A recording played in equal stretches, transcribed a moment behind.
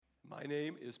My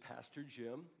name is Pastor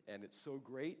Jim, and it's so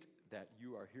great that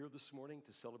you are here this morning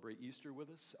to celebrate Easter with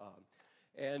us.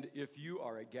 And if you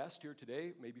are a guest here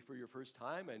today, maybe for your first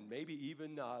time, and maybe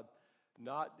even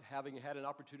not having had an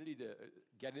opportunity to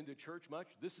get into church much,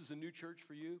 this is a new church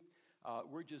for you.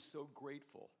 We're just so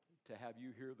grateful to have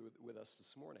you here with us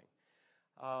this morning.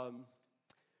 I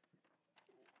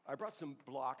brought some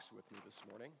blocks with me this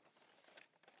morning.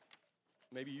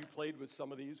 Maybe you played with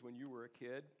some of these when you were a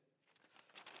kid.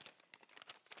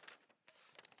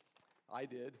 I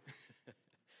did.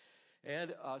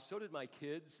 And so did my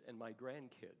kids and my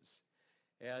grandkids.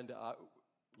 And a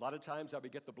lot of times I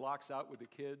would get the blocks out with the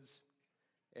kids,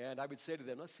 and I would say to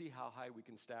them, let's see how high we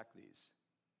can stack these.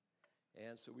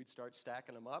 And so we'd start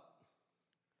stacking them up.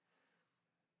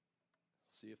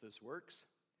 See if this works.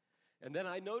 And then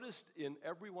I noticed in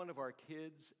every one of our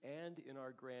kids and in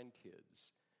our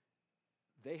grandkids,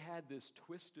 they had this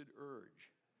twisted urge.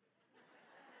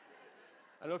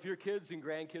 I don't know if your kids and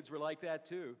grandkids were like that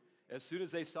too. As soon as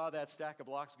they saw that stack of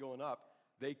blocks going up,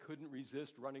 they couldn't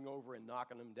resist running over and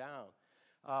knocking them down.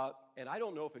 And I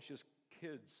don't know if it's just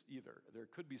kids either. There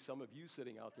could be some of you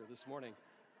sitting out there this morning.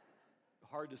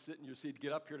 Hard to sit in your seat,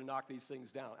 get up here to knock these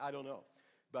things down. I don't know.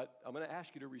 But I'm going to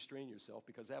ask you to restrain yourself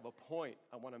because I have a point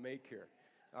I want to make here.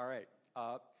 All right.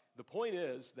 The point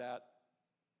is that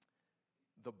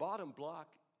the bottom block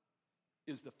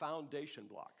is the foundation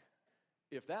block.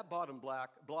 If that bottom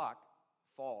block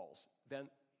falls, then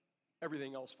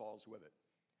everything else falls with it.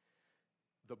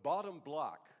 The bottom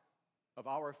block of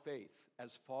our faith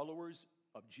as followers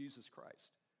of Jesus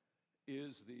Christ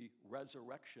is the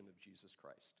resurrection of Jesus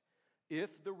Christ.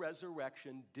 If the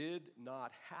resurrection did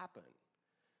not happen,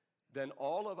 then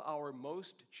all of our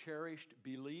most cherished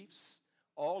beliefs,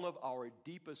 all of our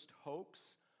deepest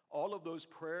hopes, all of those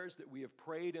prayers that we have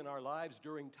prayed in our lives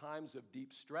during times of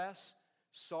deep stress,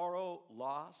 sorrow,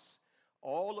 loss,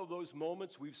 all of those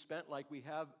moments we've spent like we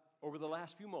have over the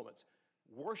last few moments,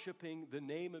 worshiping the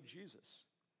name of Jesus.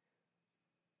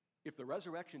 If the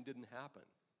resurrection didn't happen,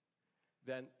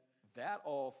 then that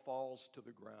all falls to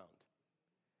the ground.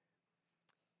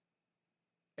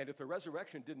 And if the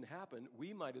resurrection didn't happen,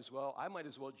 I might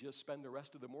as well just spend the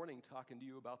rest of the morning talking to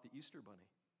you about the Easter Bunny.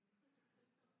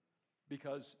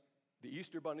 Because the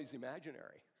Easter Bunny's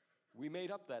imaginary. We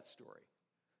made up that story.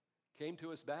 Came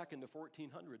to us back in the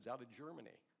 1400s out of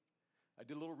Germany. I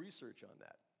did a little research on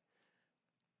that.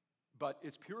 But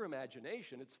it's pure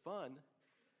imagination, it's fun.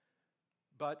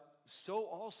 But so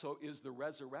also is the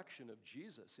resurrection of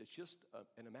Jesus. It's just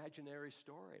an imaginary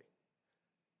story.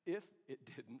 If it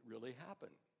didn't really happen.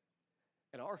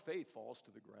 And our faith falls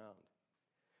to the ground.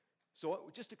 So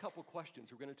just a couple questions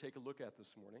we're going to take a look at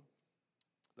this morning.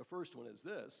 The first one is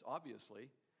this, obviously.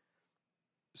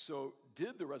 So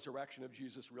did the resurrection of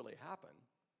Jesus really happen?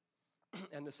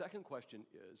 And the second question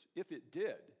is, if it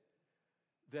did,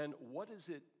 then what does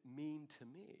it mean to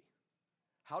me?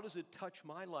 How does it touch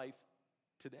my life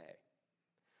today?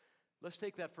 Let's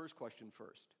take that first question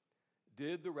first.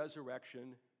 Did the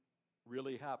resurrection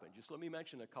really happen? Just let me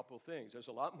mention a couple things. There's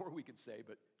a lot more we could say,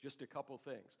 but just a couple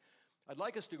things. I'd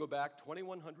like us to go back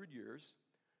 2,100 years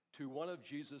to one of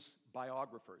Jesus'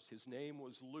 biographers. His name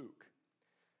was Luke.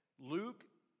 Luke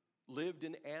lived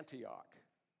in Antioch,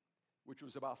 which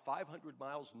was about 500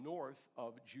 miles north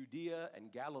of Judea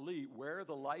and Galilee, where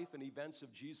the life and events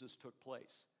of Jesus took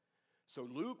place. So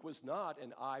Luke was not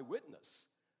an eyewitness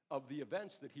of the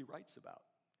events that he writes about.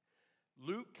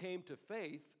 Luke came to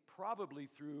faith probably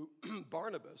through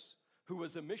Barnabas, who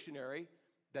was a missionary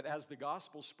that as the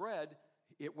gospel spread,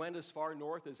 it went as far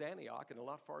north as Antioch and a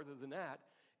lot farther than that.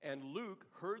 And Luke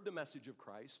heard the message of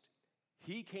Christ.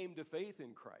 He came to faith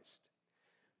in Christ.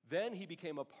 Then he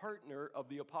became a partner of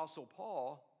the Apostle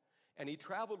Paul, and he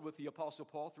traveled with the Apostle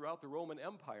Paul throughout the Roman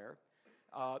Empire,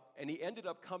 and he ended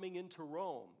up coming into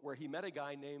Rome, where he met a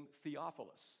guy named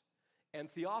Theophilus.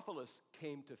 And Theophilus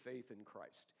came to faith in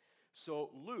Christ.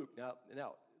 So Luke,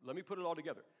 now let me put it all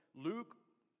together. Luke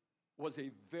was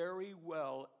a very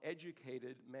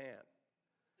well-educated man.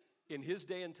 In his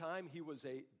day and time, he was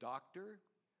a doctor.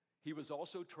 He was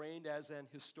also trained as an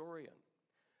historian.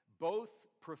 Both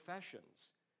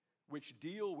professions which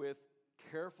deal with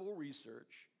careful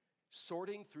research,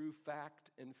 sorting through fact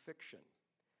and fiction.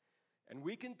 And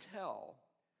we can tell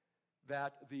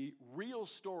that the real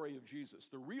story of Jesus,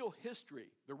 the real history,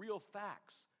 the real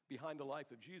facts behind the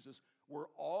life of Jesus were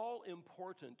all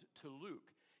important to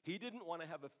Luke. He didn't want to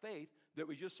have a faith that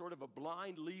was just sort of a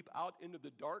blind leap out into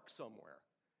the dark somewhere.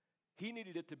 He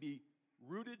needed it to be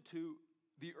rooted to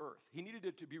the earth. He needed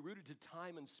it to be rooted to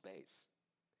time and space.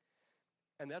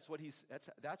 And that's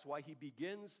why he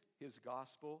begins his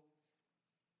gospel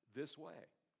this way.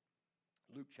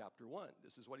 Luke chapter 1.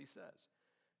 This is what he says.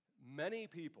 Many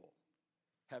people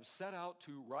have set out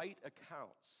to write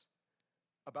accounts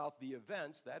about the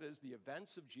events, that is, the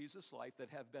events of Jesus' life that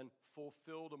have been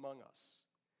fulfilled among us.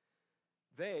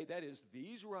 They, that is,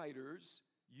 these writers,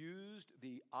 used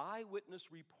the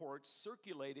eyewitness reports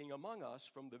circulating among us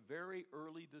from the very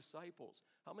early disciples.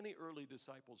 How many early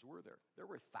disciples were there? There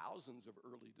were thousands of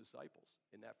early disciples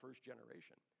in that first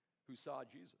generation who saw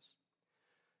Jesus.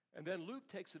 And then Luke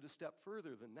takes it a step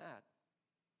further than that.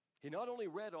 He not only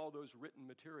read all those written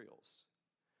materials,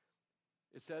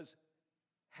 it says,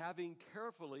 having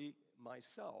carefully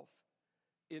myself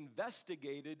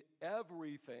investigated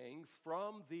everything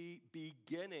from the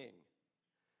beginning,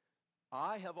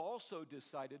 I have also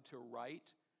decided to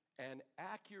write an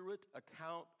accurate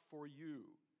account for you,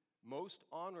 most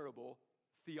honorable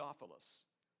Theophilus,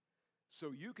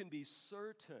 so you can be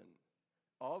certain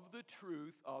of the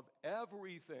truth of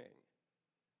everything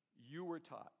you were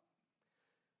taught.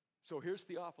 So here's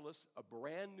Theophilus, a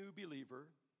brand new believer.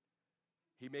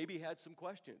 He maybe had some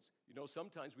questions. You know,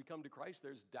 sometimes we come to Christ,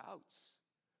 there's doubts.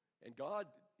 And God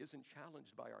isn't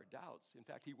challenged by our doubts. In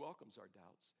fact, he welcomes our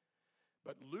doubts.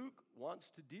 But Luke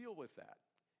wants to deal with that.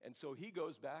 And so he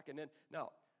goes back and then, now,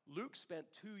 Luke spent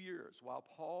 2 years while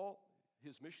Paul,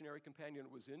 his missionary companion,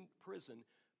 was in prison.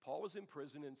 Paul was in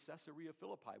prison in Caesarea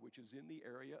Philippi, which is in the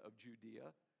area of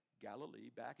Judea, Galilee,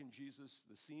 back in Jesus,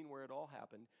 the scene where it all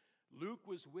happened. Luke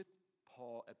was with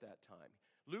Paul at that time.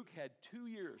 Luke had 2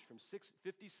 years from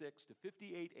 56 to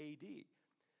 58 AD.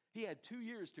 He had 2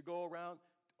 years to go around,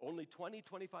 only 20,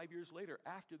 25 years later,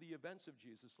 after the events of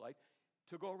Jesus' life,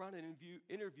 to go around and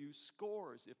interview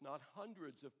scores, if not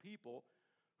hundreds, of people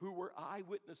who were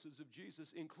eyewitnesses of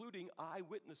Jesus, including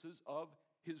eyewitnesses of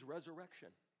his resurrection.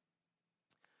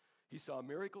 He saw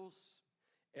miracles,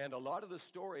 and a lot of the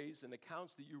stories and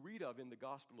accounts that you read of in the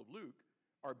Gospel of Luke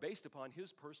are based upon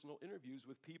his personal interviews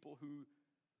with people who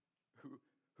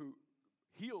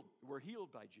were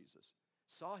healed by Jesus,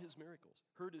 saw his miracles,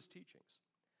 heard his teachings.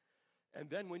 And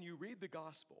then when you read the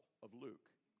Gospel of Luke,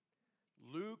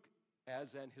 Luke,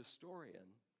 as an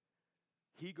historian,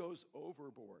 he goes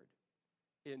overboard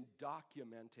in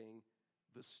documenting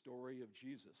the story of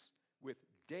Jesus with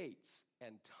dates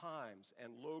and times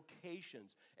and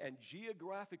locations and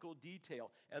geographical detail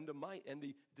and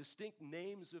the distinct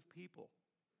names of people.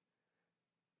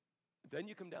 Then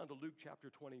you come down to Luke chapter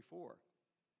 24.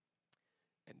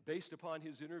 And based upon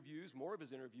his interviews, more of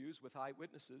his interviews with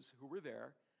eyewitnesses who were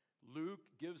there, Luke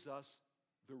gives us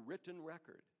the written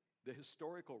record, the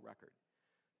historical record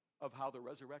of how the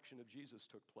resurrection of Jesus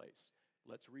took place.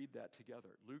 Let's read that together.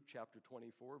 Luke chapter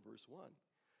 24, verse 1.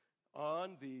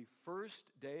 On the first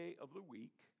day of the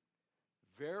week,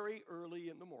 very early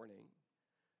in the morning,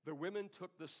 the women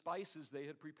took the spices they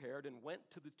had prepared and went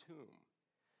to the tomb.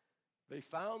 They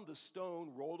found the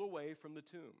stone rolled away from the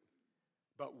tomb.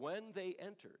 But when they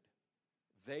entered,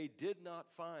 they did not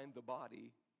find the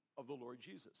body of the Lord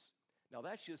Jesus. Now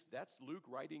that's Luke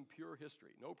writing pure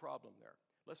history. No problem there.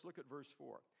 Let's look at verse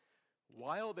 4.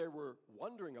 While they were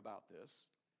wondering about this,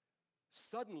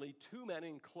 suddenly 2 men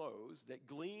in clothes that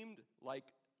gleamed like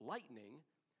lightning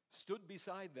stood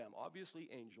beside them, obviously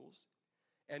angels,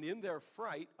 and in their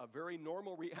fright, a very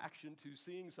normal reaction to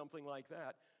seeing something like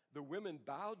that, the women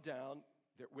bowed down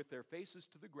with their faces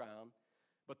to the ground,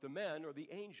 but the men, or the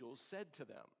angels, said to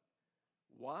them,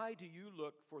 "Why do you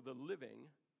look for the living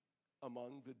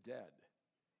among the dead?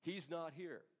 He's not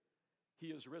here. He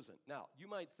is risen." Now, you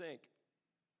might think,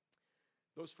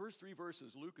 those first 3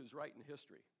 verses, Luke is writing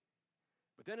history.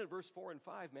 But then in verse 4 and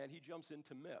 5, man, he jumps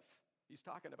into myth. He's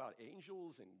talking about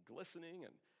angels and glistening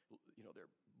and, their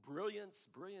brilliance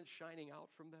shining out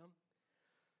from them.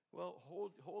 Well,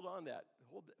 hold on that.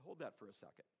 Hold that for a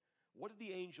second. What did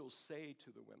the angels say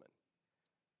to the women?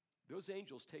 Those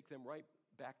angels take them right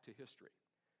back to history.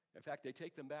 In fact, they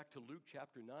take them back to Luke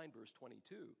chapter 9, verse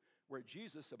 22, where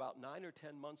Jesus, about 9 or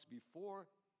 10 months before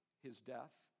his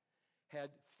death,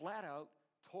 had flat out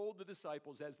told the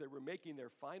disciples as they were making their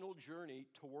final journey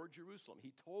toward Jerusalem,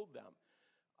 he told them,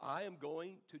 I am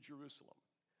going to Jerusalem.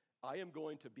 I am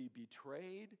going to be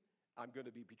betrayed. I'm going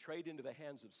to be betrayed into the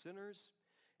hands of sinners,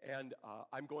 and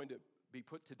I'm going to be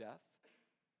put to death.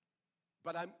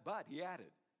 But he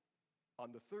added,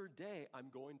 on the 3rd day, I'm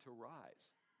going to rise.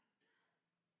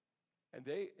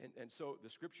 And so the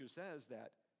scripture says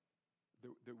that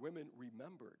the women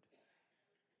remembered,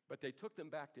 but they took them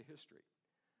back to history.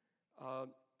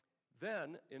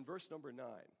 Then in verse number 9,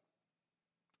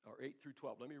 or 8 through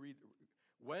 12, let me read.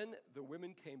 When the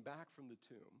women came back from the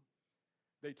tomb,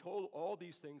 they told all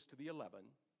these things to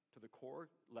the core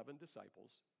 11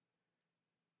 disciples,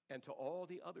 and to all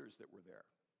the others that were there.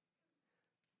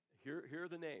 Here are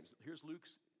the names. Here's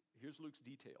Luke's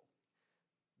detail.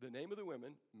 The name of the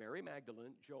women: Mary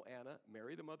Magdalene, Joanna,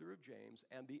 Mary the mother of James,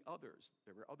 and the others.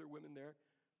 There were other women there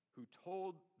who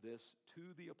told this to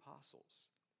the apostles.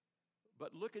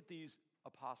 But look at these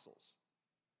apostles,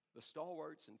 the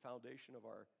stalwarts and foundation of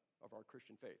our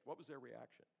Christian faith. What was their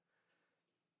reaction?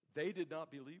 They did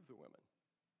not believe the women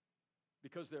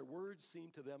because their words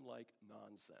seemed to them like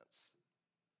nonsense.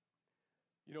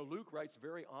 You know, Luke writes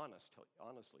very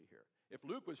honestly here. If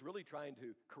Luke was really trying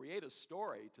to create a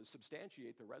story to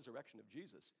substantiate the resurrection of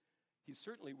Jesus, he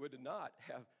certainly would not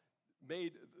have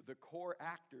made the core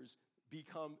actors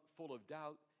become full of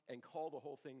doubt and call the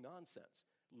whole thing nonsense.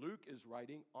 Luke is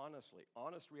writing honestly,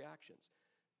 honest reactions.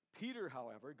 Peter,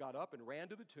 however, got up and ran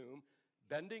to the tomb.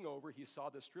 Bending over, he saw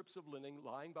the strips of linen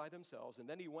lying by themselves, and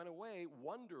then he went away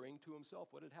wondering to himself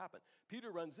what had happened.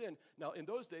 Peter runs in. Now, in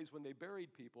those days when they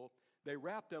buried people, they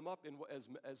wrapped them up in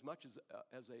as much as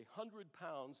 100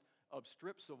 pounds of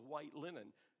strips of white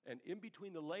linen. And in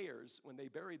between the layers, when they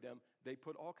buried them, they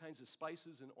put all kinds of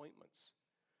spices and ointments.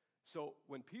 So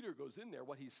when Peter goes in there,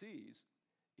 what he sees,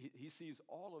 he sees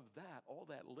all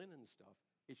that linen stuff.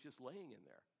 It's just laying in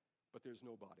there, but there's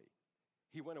no body.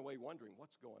 He went away wondering,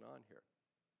 what's going on here?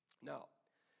 Now,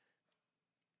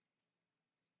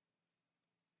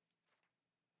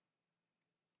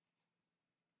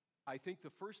 I think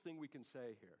the first thing we can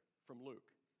say here from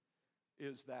Luke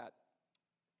is that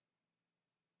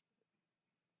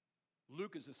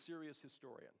Luke is a serious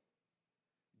historian,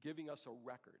 giving us a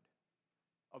record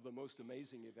of the most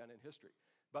amazing event in history.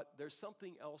 But there's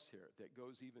something else here that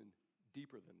goes even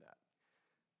deeper than that.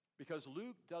 Because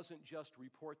Luke doesn't just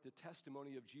report the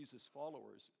testimony of Jesus'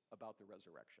 followers about the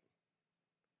resurrection.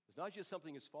 It's not just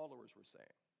something his followers were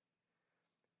saying.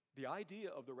 The idea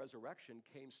of the resurrection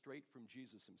came straight from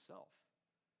Jesus himself.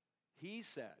 He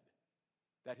said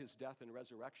that his death and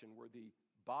resurrection were the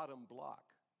bottom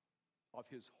block of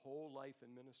his whole life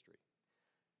and ministry.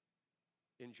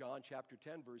 In John chapter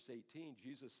 10, verse 18,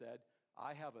 Jesus said,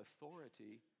 I have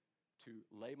authority to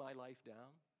lay my life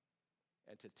down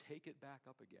and to take it back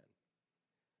up again.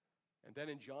 And then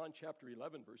in John chapter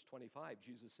 11, verse 25,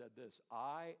 Jesus said this,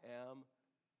 I am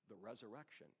the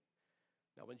resurrection.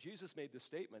 Now, when Jesus made this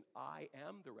statement, I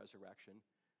am the resurrection,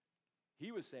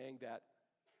 he was saying that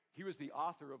he was the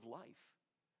author of life.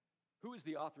 Who is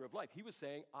the author of life? He was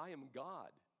saying, I am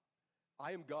God.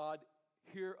 I am God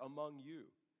here among you.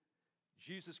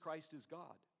 Jesus Christ is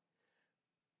God.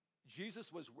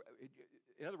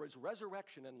 In other words,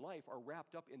 resurrection and life are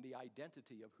wrapped up in the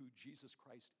identity of who Jesus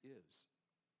Christ is.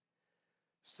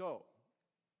 So,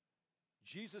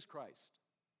 Jesus Christ,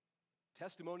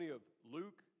 testimony of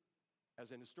Luke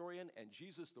as an historian, and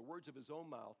Jesus, the words of his own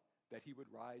mouth, that he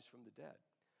would rise from the dead.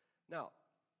 Now,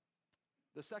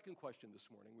 the second question this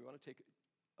morning we want to take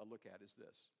a look at is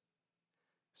this.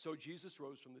 So Jesus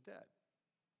rose from the dead.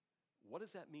 What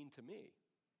does that mean to me?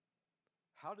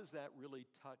 How does that really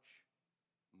touch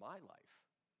my life?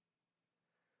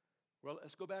 Well,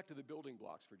 let's go back to the building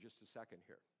blocks for just a second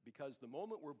here. Because the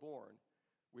moment we're born,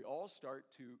 we all start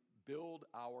to build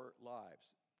our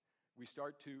lives. We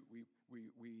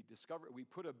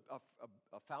put a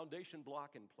foundation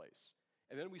block in place.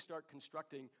 And then we start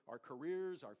constructing our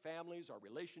careers, our families, our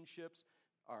relationships,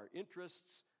 our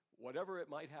interests, whatever it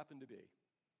might happen to be.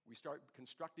 We start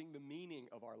constructing the meaning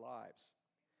of our lives.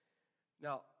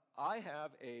 Now, I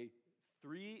have a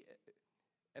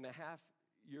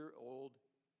 3.5-year-old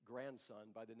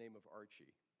grandson by the name of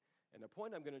Archie. And the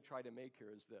point I'm going to try to make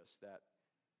here is this, that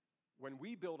when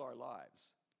we build our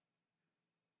lives,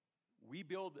 we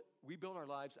build our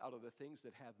lives out of the things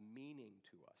that have meaning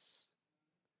to us.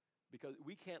 Because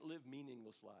we can't live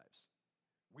meaningless lives.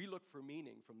 We look for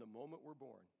meaning from the moment we're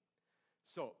born.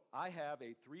 So I have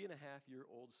a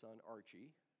 3.5-year-old son,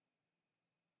 Archie.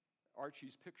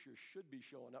 Archie's picture should be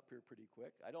showing up here pretty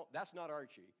quick. That's not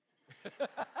Archie.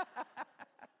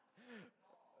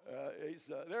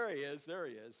 There he is.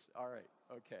 All right,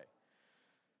 okay.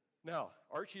 Now,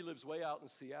 Archie lives way out in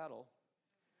Seattle.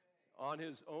 On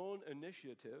his own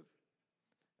initiative,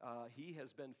 he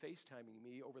has been FaceTiming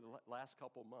me over the last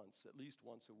couple months, at least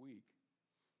once a week.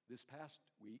 This past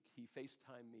week, he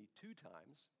FaceTimed me 2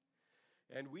 times.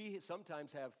 And we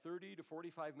sometimes have 30 to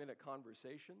 45-minute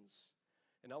conversations.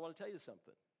 And I want to tell you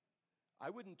something. I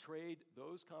wouldn't trade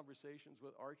those conversations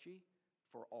with Archie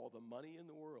for all the money in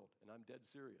the world. And I'm dead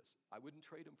serious. I wouldn't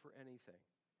trade him for anything.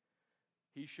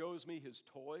 He shows me his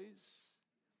toys.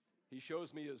 He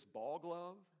shows me his ball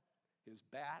glove, his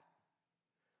bat.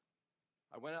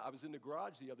 I was in the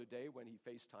garage the other day when he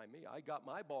FaceTimed me. I got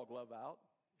my ball glove out,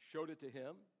 showed it to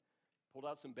him, pulled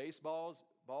out some baseballs,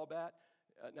 ball bat.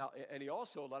 Now, and he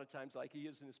also, a lot of times, like he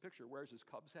is in this picture, wears his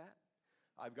Cubs hat.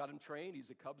 I've got him trained. He's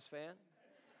a Cubs fan.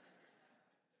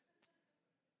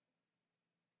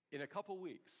 In a couple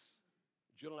weeks,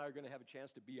 Jill and I are going to have a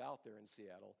chance to be out there in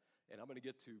Seattle, and I'm going to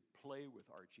get to play with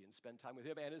Archie and spend time with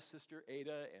him and his sister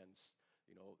Ada and,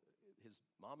 his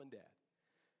mom and dad.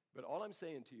 But all I'm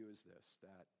saying to you is this,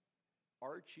 that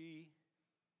Archie,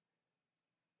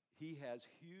 he has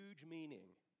huge meaning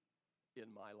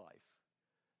in my life.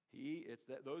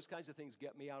 Those kinds of things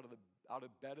get me out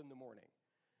of bed in the morning.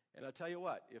 And I'll tell you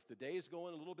what, if the day is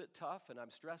going a little bit tough and I'm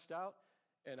stressed out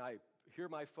and I hear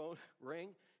my phone ring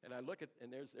and I look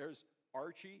and there's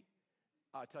Archie,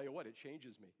 I'll tell you what, it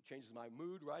changes me. It changes my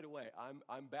mood right away.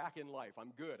 I'm back in life.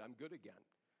 I'm good again.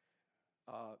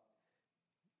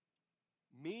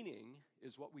 Meaning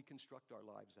is what we construct our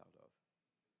lives out of.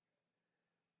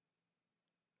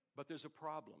 But there's a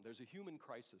problem. There's a human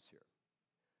crisis here.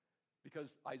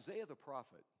 Because Isaiah the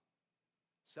prophet,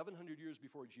 700 years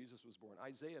before Jesus was born,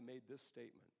 Isaiah made this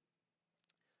statement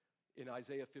in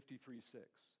Isaiah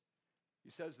 53:6. He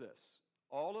says this,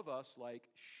 "All of us like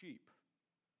sheep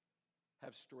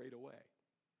have strayed away.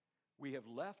 We have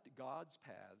left God's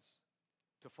paths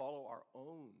to follow our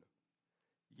own.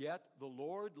 Yet the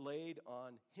Lord laid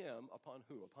on him," upon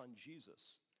who? Upon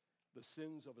Jesus, "the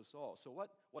sins of us all." So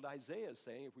what Isaiah is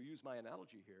saying, if we use my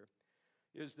analogy here,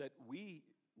 is that we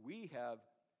have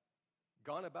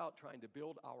gone about trying to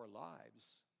build our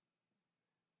lives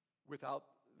without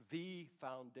the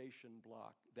foundation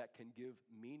block that can give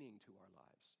meaning to our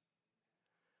lives.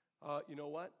 You know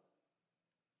what?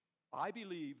 I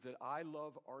believe that I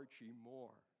love Archie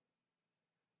more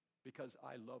because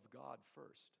I love God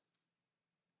first.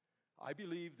 I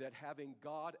believe that having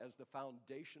God as the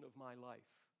foundation of my life,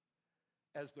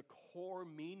 as the core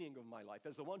meaning of my life,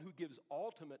 as the one who gives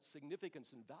ultimate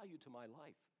significance and value to my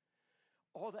life,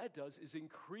 all that does is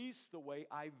increase the way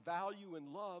I value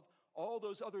and love all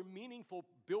those other meaningful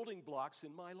building blocks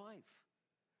in my life.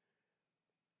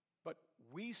 But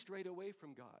we strayed away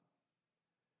from God.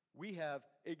 We have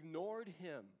ignored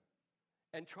him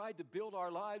and tried to build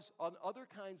our lives on other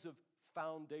kinds of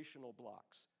foundational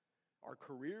blocks. Our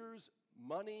careers,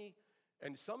 money,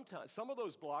 and sometimes some of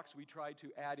those blocks we try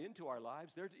to add into our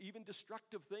lives, they're even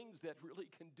destructive things that really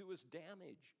can do us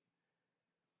damage.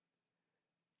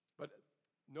 But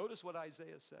notice what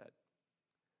Isaiah said.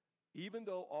 Even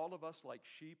though all of us like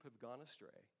sheep have gone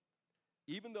astray,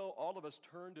 even though all of us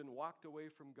turned and walked away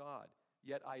from God,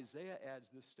 yet Isaiah adds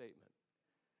this statement.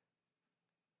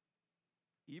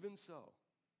 Even so,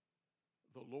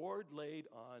 the Lord laid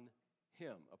on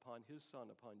him, upon his Son,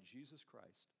 upon Jesus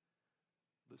Christ,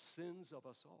 the sins of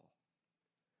us all.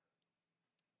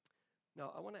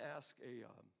 Now, I want to ask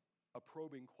a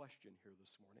probing question here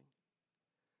this morning.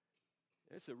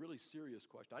 It's a really serious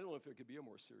question. I don't know if it could be a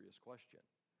more serious question.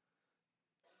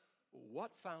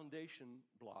 What foundation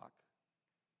block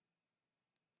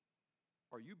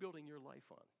are you building your life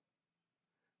on?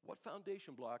 What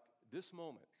foundation block this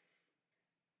moment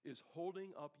is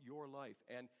holding up your life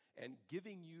and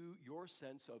giving you your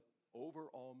sense of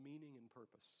overall meaning and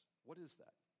purpose? What is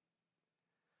that?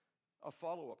 A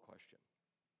follow-up question.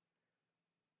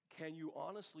 Can you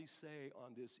honestly say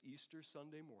on this Easter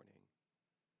Sunday morning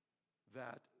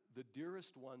that the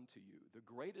dearest one to you, the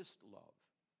greatest love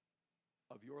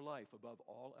of your life above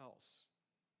all else,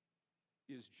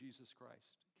 is Jesus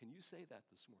Christ? Can you say that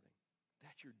this morning?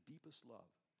 That's your deepest love,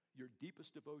 your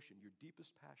deepest devotion, your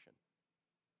deepest passion.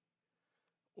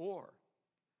 Or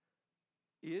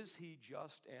is he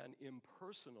just an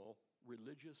impersonal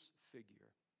religious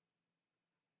figure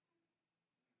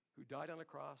who died on a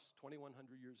cross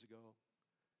 2,100 years ago,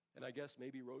 and I guess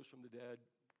maybe rose from the dead,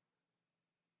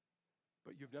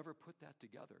 but you've never put that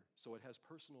together so it has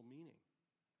personal meaning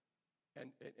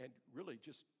and really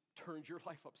just turns your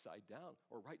life upside down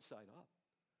or right side up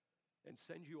and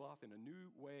sends you off in a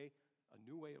new way of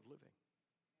living?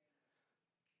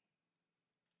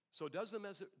 So does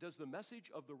the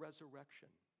message of the resurrection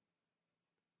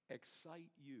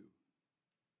excite you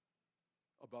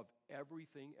above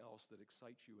everything else that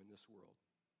excites you in this world?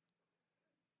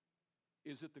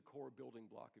 Is it the core building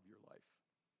block of your life?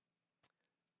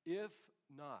 If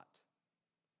not,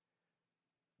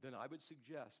 then I would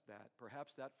suggest that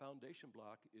perhaps that foundation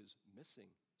block is missing,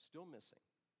 still missing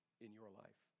in your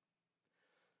life.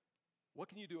 What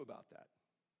can you do about that?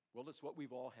 Well, it's what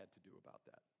we've all had to do about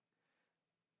that.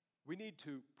 We need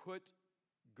to put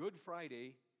Good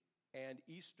Friday and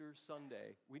Easter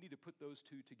Sunday, we need to put those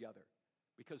two together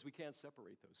because we can't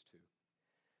separate those two.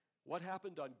 What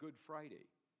happened on Good Friday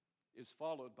is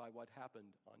followed by what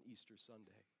happened on Easter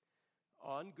Sunday.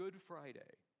 On Good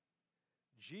Friday,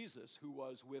 Jesus, who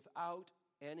was without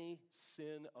any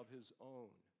sin of his own,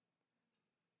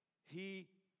 he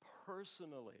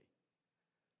personally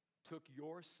took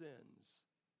your sins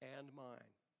and mine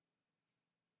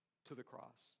to the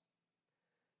cross.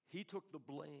 He took the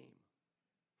blame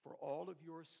for all of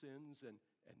your sins and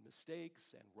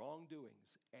mistakes and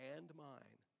wrongdoings and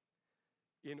mine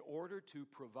in order to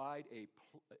provide a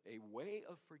way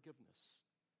of forgiveness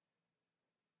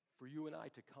for you and I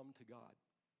to come to God.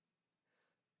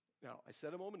 Now, I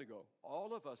said a moment ago,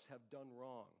 all of us have done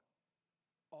wrong.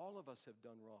 All of us have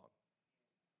done wrong.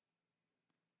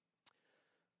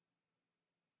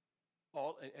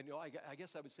 I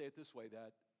guess I would say it this way,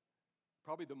 that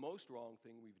probably the most wrong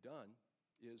thing we've done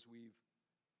is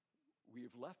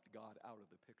we've left God out of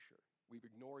the picture. We've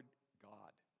ignored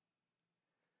God.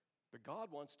 But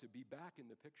God wants to be back in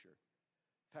the picture.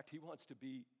 In fact, he wants to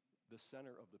be the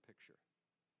center of the picture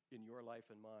in your life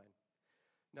and mine.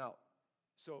 Now,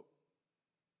 so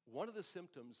one of the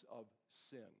symptoms of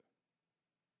sin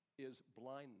is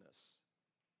blindness.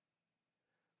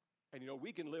 And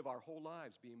we can live our whole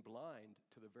lives being blind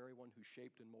to the very one who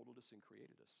shaped and molded us and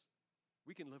created us.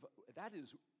 We can live,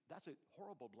 that's a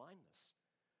horrible blindness.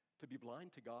 To be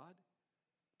blind to God,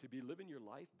 to be living your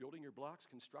life, building your blocks,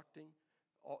 constructing,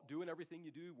 doing everything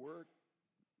you do, work,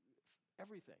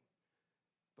 everything.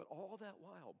 But all that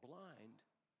while,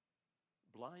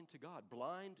 blind to God,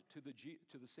 blind to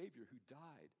the Savior who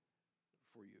died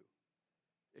for you,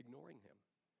 ignoring him.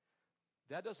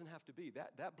 That doesn't have to be.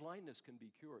 That blindness can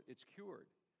be cured. It's cured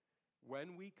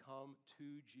when we come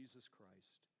to Jesus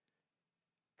Christ.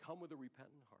 Come with a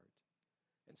repentant heart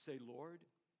and say, Lord,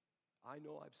 I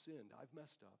know I've sinned. I've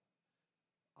messed up.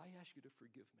 I ask you to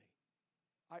forgive me.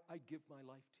 I give my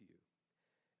life to you.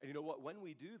 And you know what? When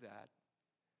we do that,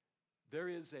 there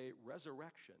is a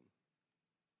resurrection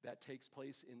that takes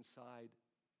place inside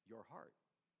your heart.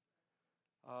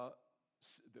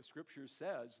 The scripture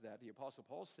says that, the Apostle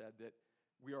Paul said that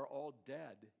we are all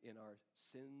dead in our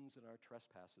sins and our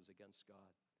trespasses against God.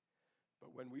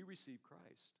 But when we receive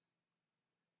Christ,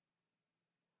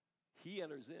 he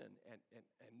enters in, and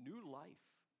new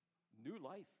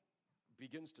life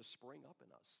begins to spring up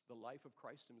in us, the life of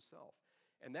Christ himself.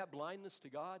 And that blindness to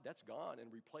God, that's gone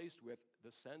and replaced with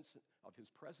the sense of his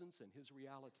presence and his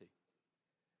reality.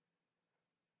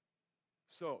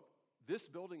 So, this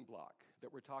building block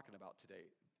that we're talking about today,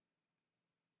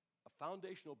 a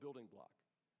foundational building block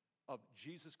of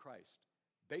Jesus Christ,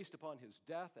 based upon his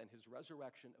death and his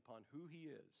resurrection, upon who he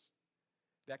is,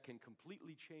 that can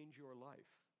completely change your life.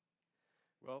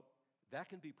 Well, that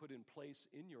can be put in place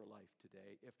in your life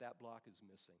today if that block is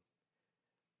missing.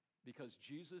 Because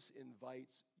Jesus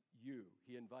invites you,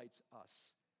 he invites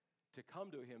us to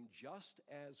come to him just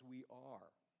as we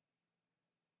are.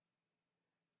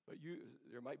 But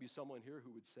there might be someone here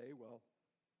who would say, well,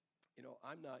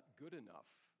 I'm not good enough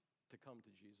to come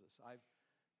to Jesus.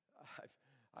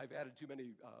 I've added too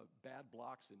many bad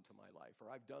blocks into my life, or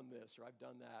I've done this, or I've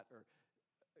done that, or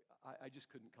I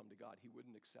just couldn't come to God. He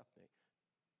wouldn't accept me.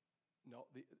 No,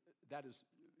 that is,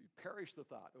 perish the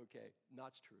thought, okay?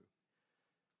 Not true.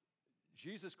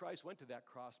 Jesus Christ went to that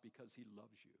cross because he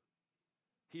loves you.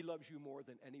 He loves you more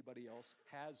than anybody else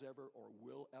has ever or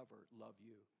will ever love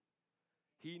you.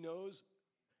 He knows,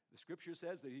 the scripture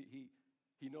says that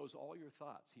he knows all your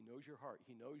thoughts. He knows your heart.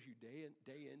 He knows you day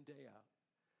in, day out.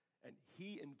 And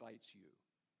he invites you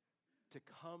to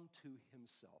come to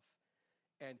himself.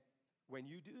 And when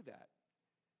you do that,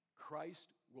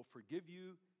 Christ will forgive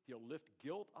you. He'll lift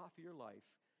guilt off of your life.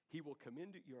 He will come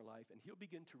into your life, and he'll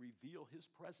begin to reveal his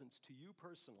presence to you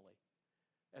personally,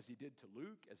 as he did to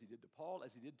Luke, as he did to Paul,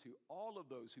 as he did to all of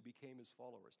those who became his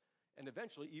followers, and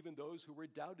eventually even those who were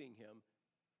doubting him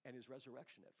and his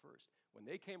resurrection at first. When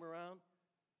they came around,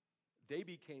 they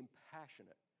became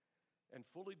passionate and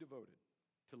fully devoted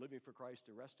to living for Christ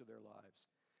the rest of their lives.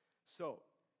 So,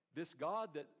 this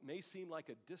God that may seem like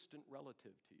a distant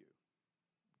relative to you,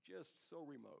 just so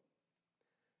remote,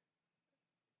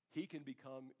 he can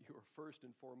become your first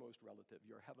and foremost relative,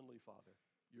 your heavenly Father,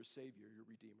 your Savior, your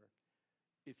Redeemer,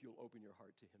 if you'll open your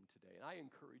heart to him today. And I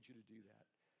encourage you to do that.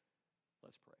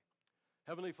 Let's pray.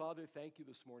 Heavenly Father, thank you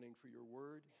this morning for your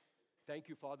word.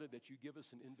 Thank you, Father, that you give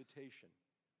us an invitation.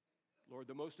 Lord,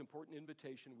 the most important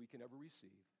invitation we can ever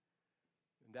receive.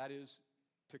 And that is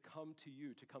to come to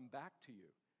you, to come back to you,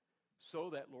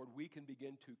 so that, Lord, we can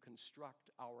begin to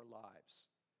construct our lives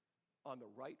on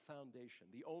the right foundation,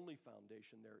 the only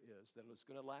foundation there is, that is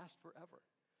going to last forever.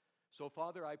 So,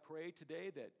 Father, I pray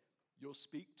today that you'll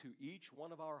speak to each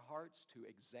one of our hearts to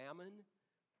examine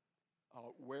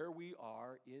where we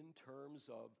are in terms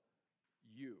of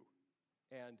you.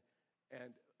 And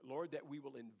Lord, that we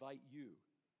will invite you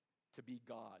to be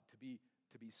God, to be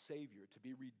Savior, to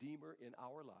be Redeemer in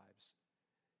our lives.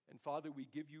 And Father, we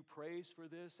give you praise for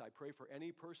this. I pray for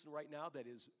any person right now that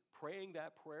is praying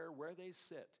that prayer where they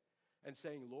sit and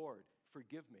saying, Lord,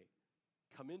 forgive me.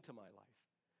 Come into my life.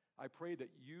 I pray that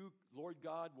you, Lord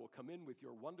God, will come in with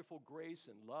your wonderful grace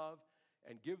and love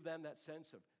and give them that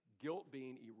sense of guilt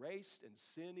being erased and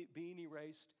sin being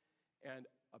erased and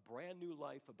a brand new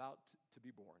life about to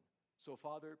be born. So,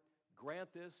 Father,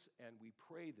 grant this, and we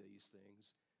pray these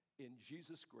things in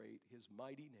Jesus' great, his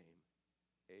mighty name.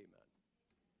 Amen.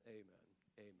 Amen.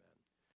 Amen.